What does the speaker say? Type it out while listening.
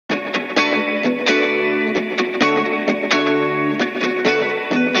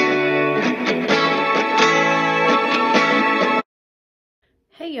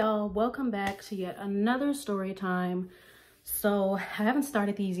y'all, welcome back to yet another story time. So I haven't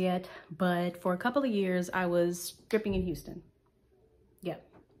started these yet, but for a couple of years I was stripping in Houston. Yeah,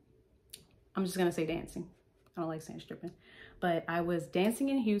 I'm just gonna say dancing. I don't like saying stripping, but I was dancing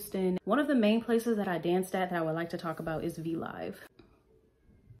in Houston. One of the main places that I danced at that I would like to talk about is Vlive.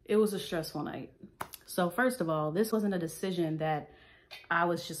 It was a stressful night. So first of all, this wasn't a decision that I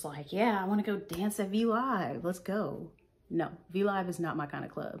was just like, yeah, I want to go dance at Vlive, let's go. No, Vlive is not my kind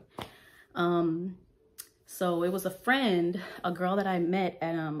of club. So it was a friend, a girl that I met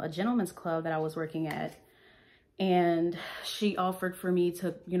at a gentleman's club that I was working at. And she offered for me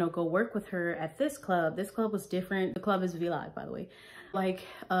to, you know, go work with her at this club. This club was different. The club is Vlive, by the way. Like,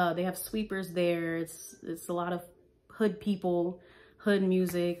 they have sweepers there. It's a lot of hood people, hood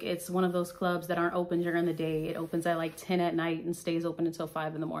music. It's one of those clubs that aren't open during the day. It opens at like 10 at night and stays open until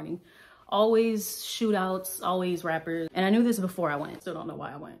 5 in the morning. Always shootouts, always rappers. And I knew this before I went. Still don't know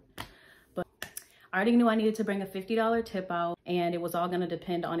why I went. But I already knew I needed to bring a $50 tip out, and it was all gonna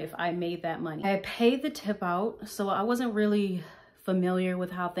depend on if I made that money. I paid the tip out, so I wasn't really familiar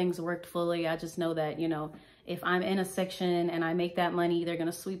with how things worked fully. I just know that, you know, if I'm in a section and I make that money, they're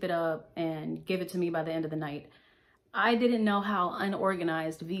gonna sweep it up and give it to me by the end of the night. I didn't know how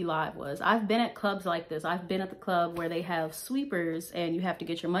unorganized Vlive was. I've been at clubs like this. I've been at the club where they have sweepers and you have to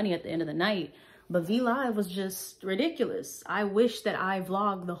get your money at the end of the night. But Vlive was just ridiculous. I wish that I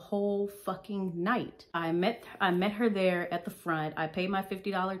vlogged the whole fucking night. I met her there at the front. I paid my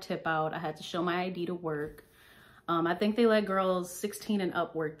 $50 tip out. I had to show my ID to work. I think they let girls 16 and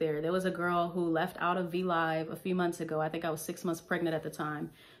up work there. There was a girl who left out of Vlive a few months ago. I think I was 6 months pregnant at the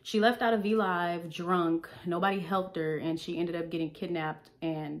time. She left out of Vlive drunk. Nobody helped her, and she ended up getting kidnapped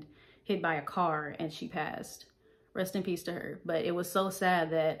and hit by a car, and she passed. Rest in peace to her. But it was so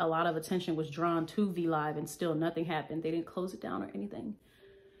sad that a lot of attention was drawn to Vlive and still nothing happened. They didn't close it down or anything.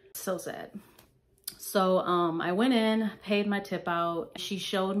 So sad. So I went in, paid my tip out. She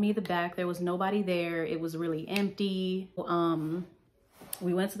showed me the back. There was nobody there. It was really empty.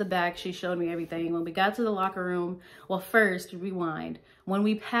 We went to the back. She showed me everything. When we got to the locker room, well, first, rewind. When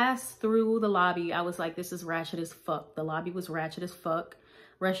we passed through the lobby, I was like, this is ratchet as fuck. The lobby was ratchet as fuck.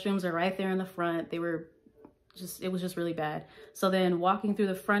 Restrooms are right there in the front. They were just, it was just really bad. So then walking through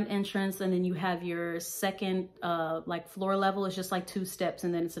the front entrance, and then you have your second like floor level. It's just like 2 steps,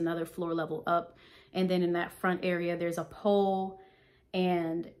 and then it's another floor level up. And then in that front area, there's a pole.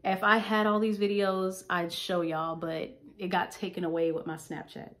 And if I had all these videos, I'd show y'all, but it got taken away with my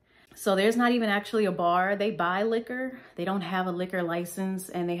Snapchat. So there's not even actually a bar. They buy liquor. They don't have a liquor license,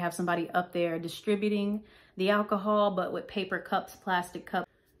 and they have somebody up there distributing the alcohol, but with paper cups, plastic cups.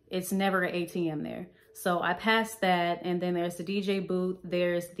 It's never an ATM there. So I passed that, and then there's the DJ booth.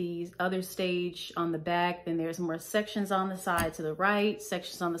 There's the other stage on the back. Then there's more sections on the side to the right,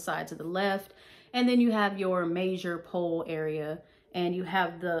 sections on the side to the left. And then you have your major pole area, and you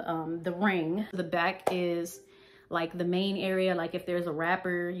have the ring. The back is like the main area. Like if there's a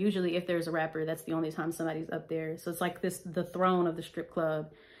rapper, usually if there's a rapper, that's the only time somebody's up there. So it's like this, the throne of the strip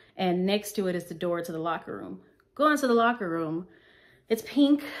club. And next to it is the door to the locker room. Go into the locker room. It's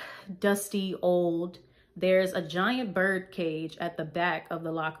pink, dusty, old. There's a giant bird cage at the back of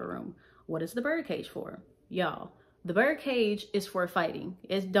the locker room. What is the bird cage for? Y'all, the bird cage is for fighting.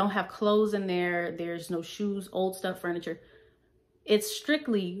 It don't have clothes in there. There's no shoes, old stuff, furniture. It's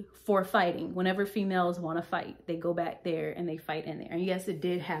strictly for fighting. Whenever females want to fight, they go back there and they fight in there. And yes, it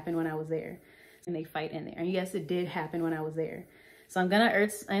did happen when I was there. And they fight in there. And yes, it did happen when I was there. So I'm gonna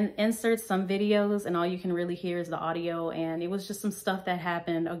insert some videos, and all you can really hear is the audio. And it was just some stuff that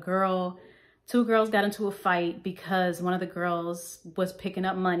happened. Two girls got into a fight because one of the girls was picking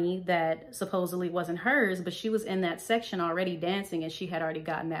up money that supposedly wasn't hers, but she was in that section already dancing, and she had already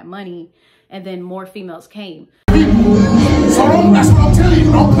gotten that money. And then more females came. So that's what I'm telling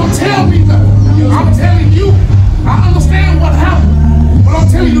you. Don't tell me nothing. I'm telling you. I understand what happened, but I'm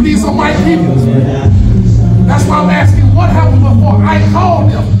telling you, these are my people. That's why I'm asking what happened before I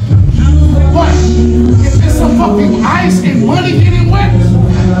called them. What? If it's some fucking ice and money getting wet?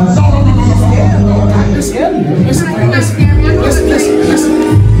 No. Listen.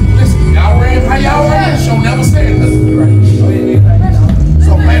 Y'all ran how y'all ran. She'll never say nothing.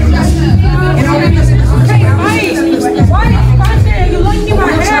 So, man, listen.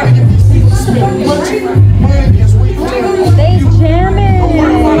 They jamming.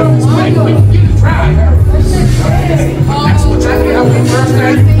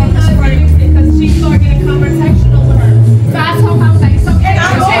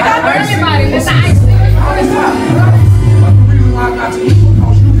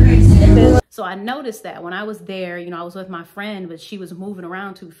 I noticed that when I was there, you know, I was with my friend, but she was moving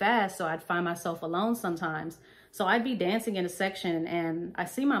around too fast. So I'd find myself alone sometimes. So I'd be dancing in a section and I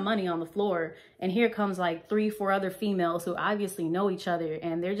see my money on the floor, and here comes like 3, 4 other females who obviously know each other,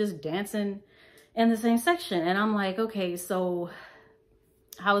 and they're just dancing in the same section. And I'm like, okay, so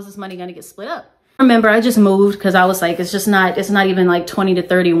how is this money gonna get split up? Remember, I just moved because I was like, it's not even like 20 to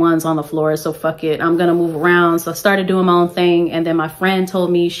 30 ones on the floor, so fuck it, I'm gonna move around. So I started doing my own thing, and then my friend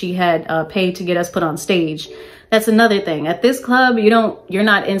told me she had paid to get us put on stage. That's another thing. At this club, you're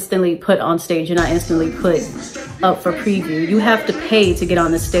not instantly put on stage. You're not instantly put up for preview. You have to pay to get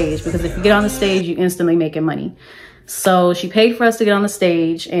on the stage, because if you get on the stage, you instantly making money. So she paid for us to get on the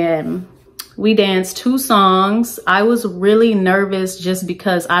stage, and we danced 2 songs. I was really nervous just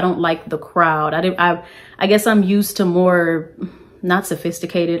because I don't like the crowd. I guess I'm used to more, not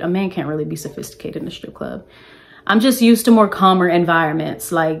sophisticated. A man can't really be sophisticated in a strip club. I'm just used to more calmer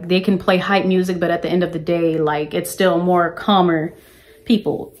environments. Like, they can play hype music, but at the end of the day, like, it's still more calmer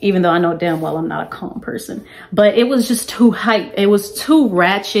people, even though I know damn well I'm not a calm person. But it was just too hype. It was too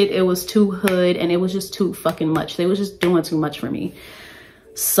ratchet. It was too hood, and it was just too fucking much. They was just doing too much for me.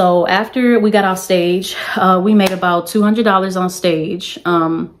 So after we got off stage, we made about $200 on stage.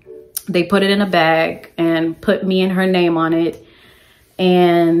 They put it in a bag and put me and her name on it.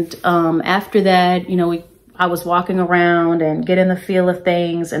 And after that, you know, I was walking around and getting the feel of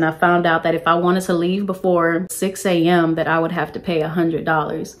things, and I found out that if I wanted to leave before 6 a.m. that I would have to pay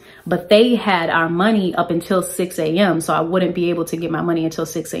 $100. But they had our money up until 6 a.m. so I wouldn't be able to get my money until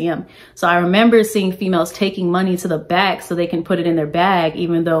 6 a.m. So I remember seeing females taking money to the back so they can put it in their bag,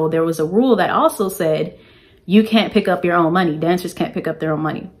 even though there was a rule that also said you can't pick up your own money. Dancers can't pick up their own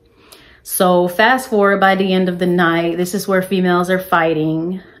money. So fast forward, by the end of the night, this is where females are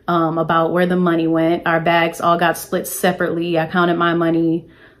fighting about where the money went. Our bags all got split separately. I counted my money.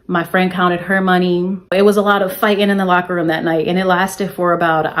 My friend counted her money. It was a lot of fighting in the locker room that night, and it lasted for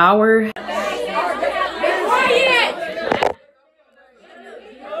about an hour.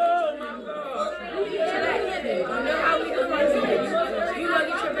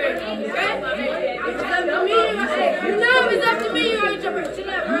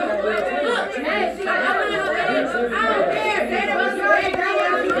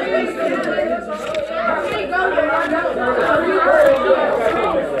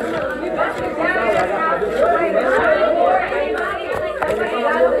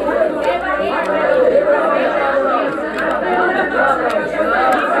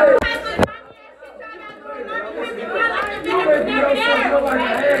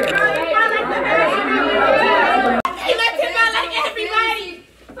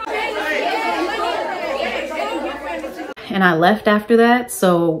 And I left after that.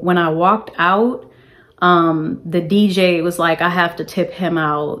 So when I walked out, the DJ was like, I have to tip him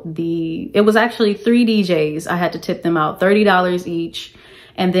out. It was actually 3 DJs. I had to tip them out $30 each.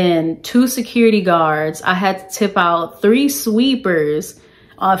 And then 2 security guards. I had to tip out 3 sweepers.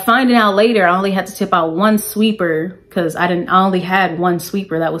 Finding out later, I only had to tip out 1 sweeper because I only had 1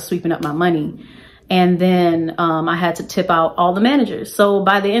 sweeper that was sweeping up my money. And then I had to tip out all the managers. So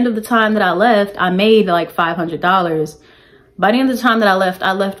by the end of the time that I left, I made like $500. By the end of the time that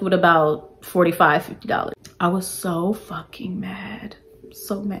I left with about $45, $50. I was so fucking mad,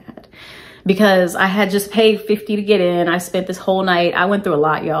 so mad, because I had just paid $50 to get in. I spent this whole night. I went through a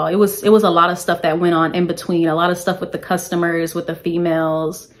lot, y'all. It was a lot of stuff that went on in between, a lot of stuff with the customers, with the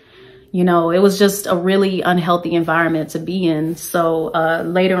females. You know, it was just a really unhealthy environment to be in. So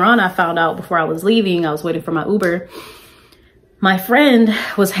later on, I found out before I was leaving, I was waiting for my Uber. My friend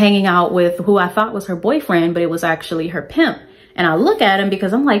was hanging out with who I thought was her boyfriend, but it was actually her pimp. And I look at him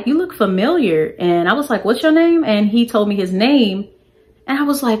because I'm like, you look familiar. And I was like, what's your name? And he told me his name. And I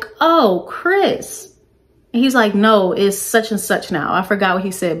was like, oh, Chris. And he's like, no, it's such and such now. I forgot what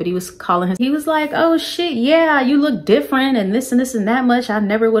he said, but he was calling he was like, oh shit, yeah, you look different and this and that much. I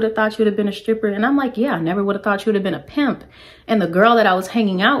never would have thought you would have been a stripper. And I'm like, yeah, I never would have thought you would have been a pimp. And the girl that I was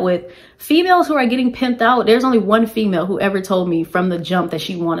hanging out with, females who are getting pimped out, there's only 1 female who ever told me from the jump that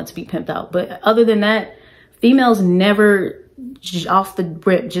she wanted to be pimped out. But other than that, females never off the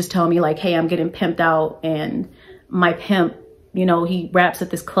rip just tell me like, hey, I'm getting pimped out, and my pimp, you know, he raps at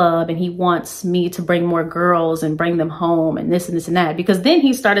this club and he wants me to bring more girls and bring them home and this and this and that. Because then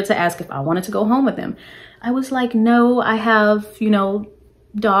he started to ask if I wanted to go home with him. I was like, no, I have, you know,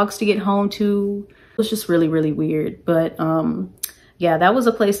 dogs to get home to. It was just really, really weird. But yeah, that was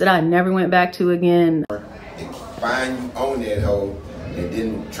a place that I never went back to again. Find you on that hoe and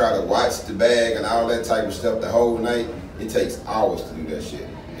then try to watch the bag and all that type of stuff the whole night. It takes hours to do that shit.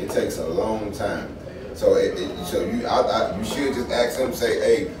 It takes a long time. So you should just ask him, say,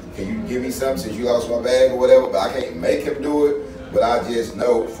 hey, can you give me something since you lost my bag or whatever? But I can't make him do it. But I just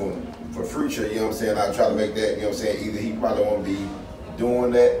know for future, you know what I'm saying, I try to make that, you know what I'm saying, either he probably won't be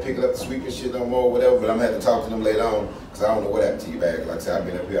doing that, picking up the sweeping shit no more, whatever, but I'm gonna have to talk to them later on, because I don't know what happened to your bag. Like I said, I've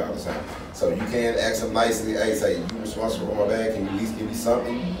been up here all the time. So you can ask them nicely, hey, say, you responsible for my bag, can you at least give me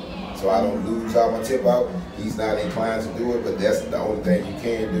something so I don't lose all my tip out? He's not inclined to do it, but that's the only thing you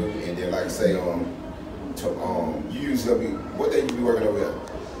can do. And then, like I say, you usually, what day you be working over here?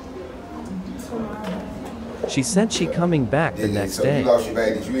 She said she coming back the next day. So you lost your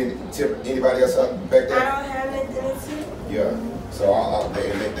bag. Did you tip anybody else out back there? I don't have anything to tip. Yeah. So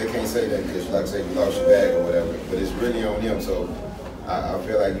they can't say that because, like I say, you lost your bag or whatever. But it's really on him. So I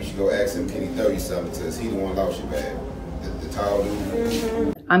feel like you should go ask him, can he throw you something? Because he the one lost your bag. The tall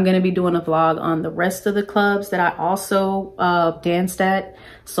dude. I'm going to be doing a vlog on the rest of the clubs that I also danced at.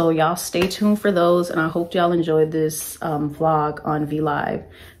 So y'all stay tuned for those. And I hope y'all enjoyed this vlog on Vlive.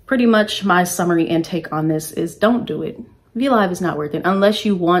 Pretty much my summary intake on this is don't do it. Vlive is not worth it. Unless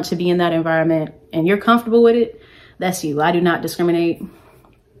you want to be in that environment and you're comfortable with it, that's you. I do not discriminate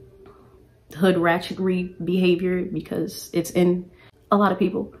hood ratchetry behavior because it's in a lot of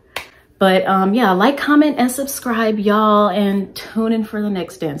people. But yeah, like, comment, and subscribe, y'all, and tune in for the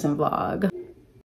next dancing vlog.